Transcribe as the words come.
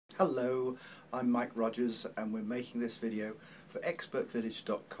Hello, I'm Mike Rogers and we're making this video for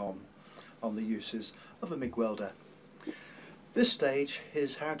expertvillage.com on the uses of a MIG welder. This stage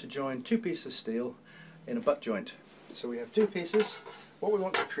is how to join two pieces of steel in a butt joint. So we have two pieces. What we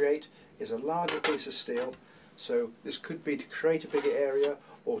want to create is a larger piece of steel, so this could be to create a bigger area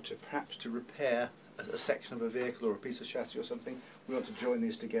or to perhaps to repair a section of a vehicle or a piece of chassis or something. We want to join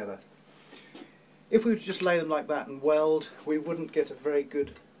these together. If we were to just lay them like that and weld, we wouldn't get a very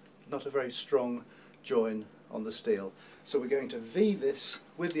good, not a very strong join on the steel. So we're going to V this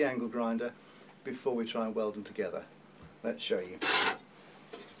with the angle grinder before we try and weld them together. Let's show you.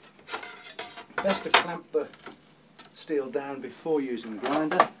 Best to clamp the steel down before using the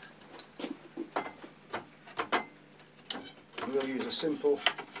grinder. We'll use a simple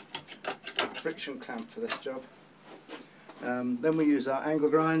friction clamp for this job. Then we use our angle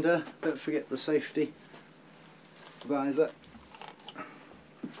grinder. Don't forget the safety visor.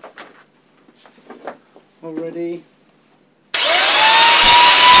 All ready.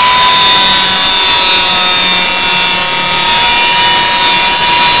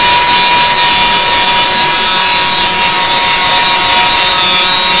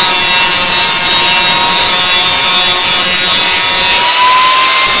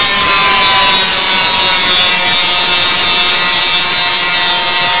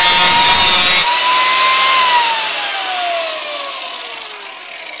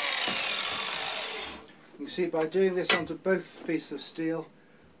 You see, by doing this onto both pieces of steel,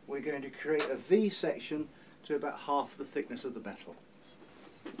 we're going to create a V section to about half the thickness of the metal.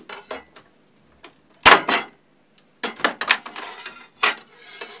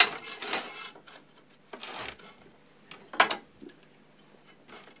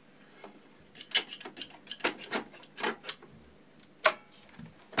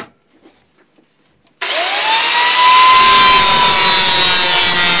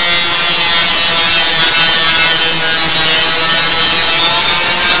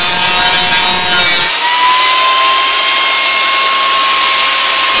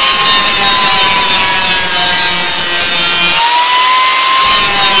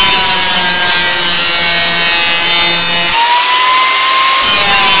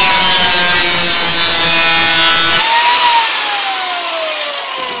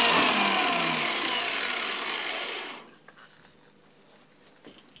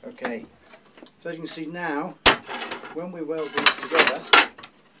 Okay, so as you can see now, when we weld these together,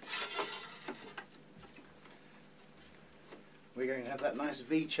 we're going to have that nice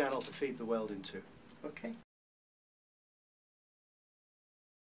V channel to feed the weld into. Okay.